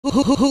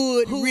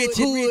Hoodrich.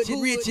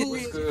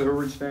 What's good,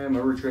 Hoodrich fam?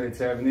 Hoodrich Credit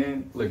tapping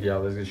in. Look,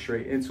 y'all, let's get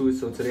straight into it.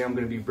 So today I'm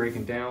going to be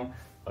breaking down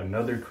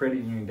another credit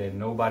union that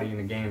nobody in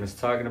the game is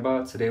talking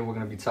about. Today we're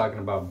going to be talking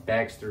about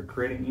Baxter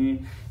Credit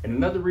Union. And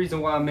another reason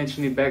why I'm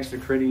mentioning Baxter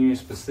Credit Union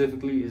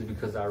specifically is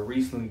because I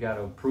recently got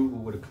an approval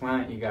with a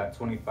client. He got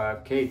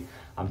 $25K.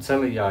 I'm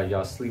telling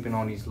y'all sleeping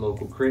on these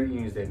local credit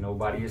unions that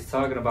nobody is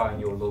talking about in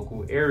your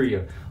local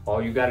area.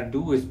 All you got to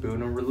do is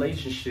build them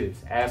relationships,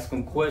 ask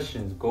them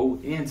questions, go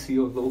into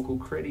your local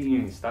credit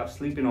union. Stop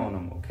sleeping on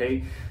them,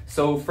 okay?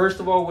 So first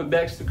of all, with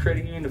Baxter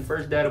Credit Union, the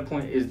first data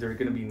point is they're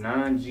going to be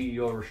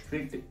non-GEO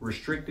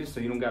restricted, so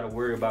you don't got to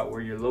worry about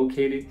where you're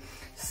located.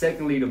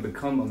 Secondly, to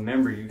become a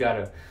member, you got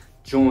to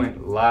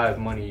join Live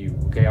Money U.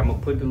 Okay, I'm gonna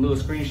put the little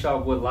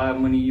screenshot of what Live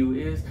Money U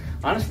is.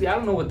 Honestly, I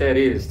don't know what that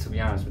is, to be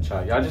honest with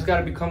y'all. Y'all just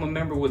gotta become a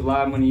member with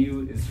Live Money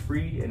U. It's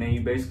free, and then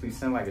you basically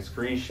send like a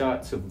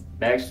screenshot to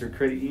Baxter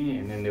Credit Union,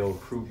 and then they'll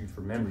approve you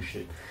for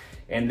membership.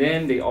 And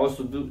then they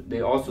also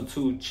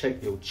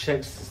check your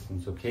check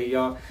systems, okay,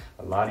 y'all?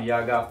 A lot of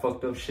y'all got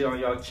fucked up shit on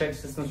y'all check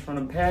systems from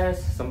the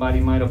past. Somebody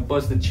might have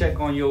busted a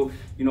check on your,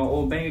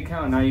 old bank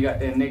account. Now you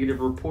got that negative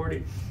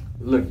reported.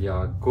 Look,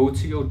 y'all, go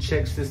to your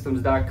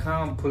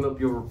checksystems.com, pull up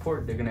your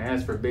report. They're gonna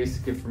ask for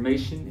basic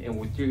information, and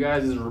with your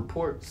guys'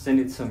 report, send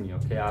it to me,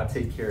 okay? I'll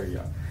take care of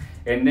y'all.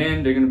 And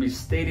then they're gonna be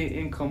stated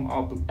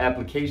income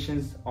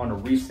applications on a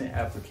recent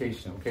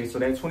application, okay? So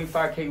that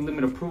 25K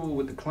limit approval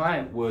with the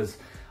client was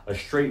a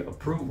straight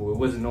approval. It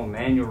wasn't no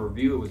manual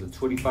review. It was a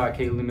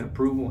 25K limit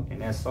approval,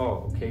 and that's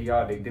all, okay,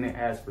 y'all? They didn't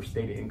ask for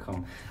stated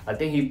income. I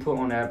think he put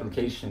on the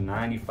application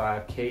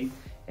 95K,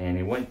 and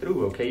it went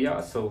through, okay,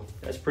 y'all? So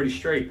that's pretty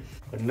straight.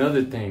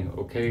 Another thing,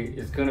 okay,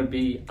 it's gonna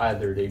be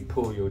either they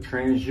pull your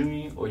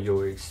TransUnion or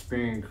your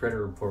Experian credit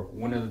report,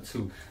 one of the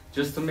two.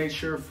 Just to make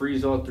sure,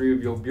 freeze all three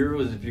of your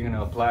bureaus. If you're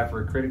gonna apply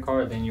for a credit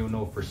card, then you'll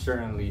know for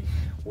certainly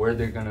where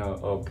they're gonna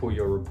pull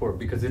your report,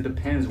 because it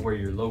depends where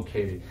you're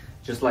located.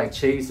 Just like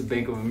Chase,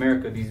 Bank of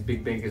America, these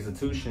big bank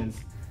institutions,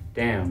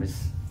 damn,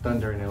 it's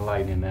thundering and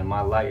lightning, man.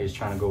 My light is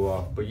trying to go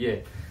off. But yeah,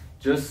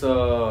 just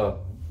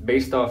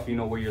based off,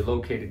 where you're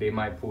located, they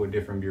might pull a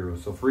different bureau.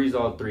 So freeze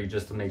all three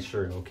just to make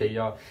sure, okay,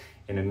 y'all?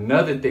 And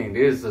another thing,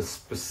 there's a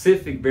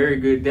specific, very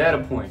good data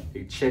point.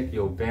 They check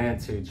your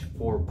Vantage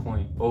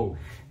 4.0.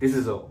 This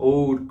is an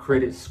old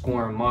credit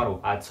scoring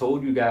model. I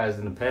told you guys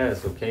in the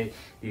past, okay?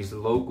 These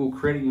local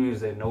credit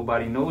unions that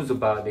nobody knows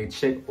about, they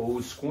check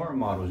old scoring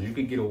models. You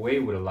could get away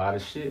with a lot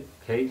of shit,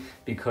 okay?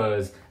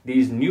 Because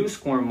these new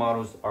scoring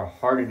models are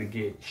harder to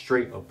get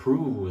straight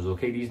approvals,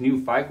 okay? These new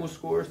FICO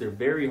scores, they're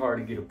very hard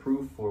to get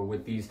approved for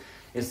with these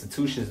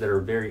institutions that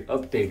are very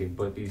updated.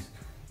 But these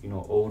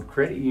old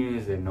credit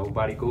unions that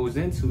nobody goes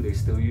into, they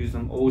still use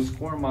them old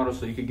score models,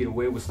 so you could get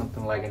away with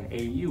something like an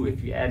AU.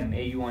 If you add an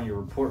AU on your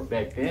report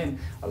back then,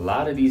 a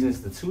lot of these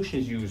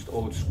institutions used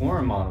old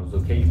scoring models,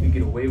 okay? You could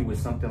get away with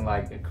something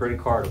like a credit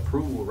card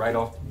approval right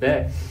off the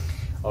bat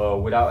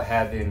without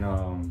having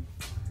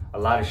a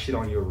lot of shit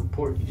on your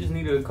report. You just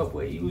needed a couple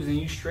of AUs and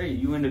you straight.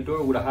 You in the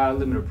door with a high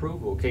limit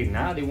approval, okay?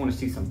 Now they want to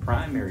see some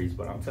primaries,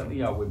 but I'm telling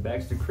y'all, with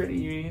Baxter Credit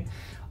Union,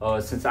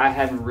 since I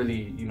haven't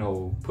really,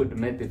 put the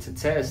method to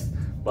test,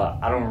 but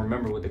I don't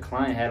remember what the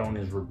client had on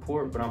his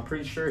report, but I'm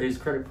pretty sure his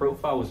credit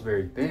profile was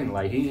very thin.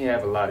 Like, he didn't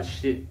have a lot of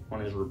shit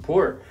on his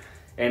report.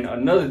 And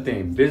another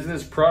thing,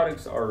 business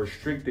products are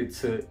restricted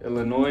to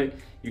Illinois.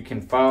 You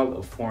can file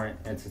a foreign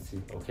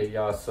entity, okay,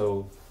 y'all?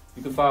 So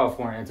you can file a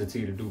foreign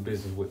entity to do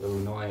business with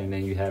Illinois, and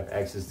then you have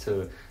access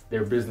to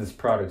their business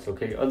products,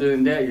 okay? Other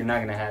than that, you're not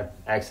gonna have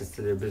access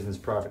to their business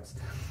products.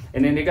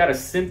 And then they got a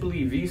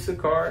Simply Visa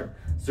card,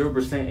 0%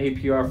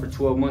 APR for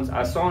 12 months.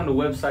 I saw on the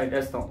website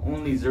that's the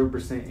only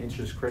 0%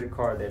 interest credit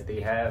card that they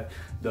have.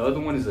 The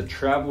other one is a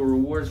travel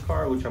rewards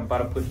card, which I'm about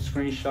to put the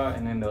screenshot,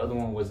 and then the other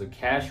one was a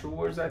cash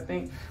rewards, I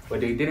think.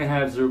 But they didn't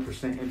have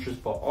 0%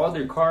 interest, but all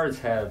their cards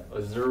have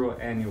a 0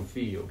 annual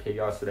fee, okay,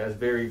 y'all? So that's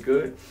very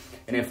good.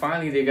 And then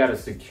finally, they got a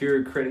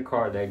secured credit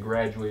card that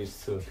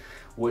graduates to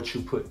what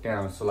you put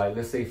down. So like,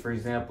 let's say, for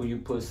example, you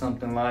put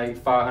something like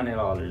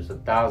 $500,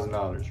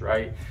 $1,000,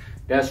 right?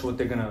 That's what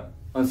they're gonna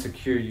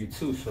unsecure you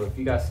too. So if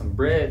you got some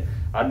bread,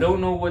 I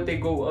don't know what they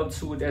go up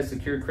to with that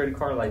secured credit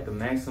card, like the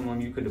maximum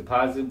you could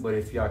deposit, but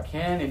if y'all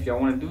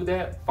want to do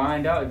that,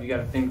 find out. If you got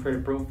a thin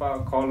credit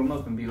profile, call them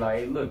up and be like,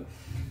 hey, look,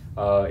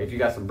 if you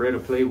got some bread to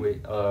play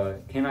with,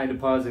 can I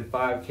deposit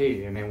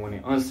 5K? And then when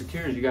it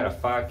unsecures, you got a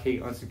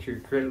 5K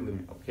unsecured credit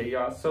limit, okay,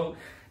 y'all? So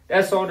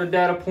that's all the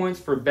data points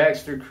for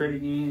Baxter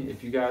Credit Union.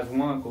 If you guys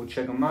want, go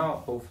check them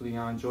out. Hopefully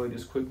y'all enjoyed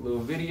this quick little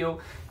video.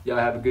 Y'all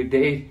have a good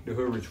day. The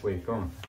Hoodrich way. Go on.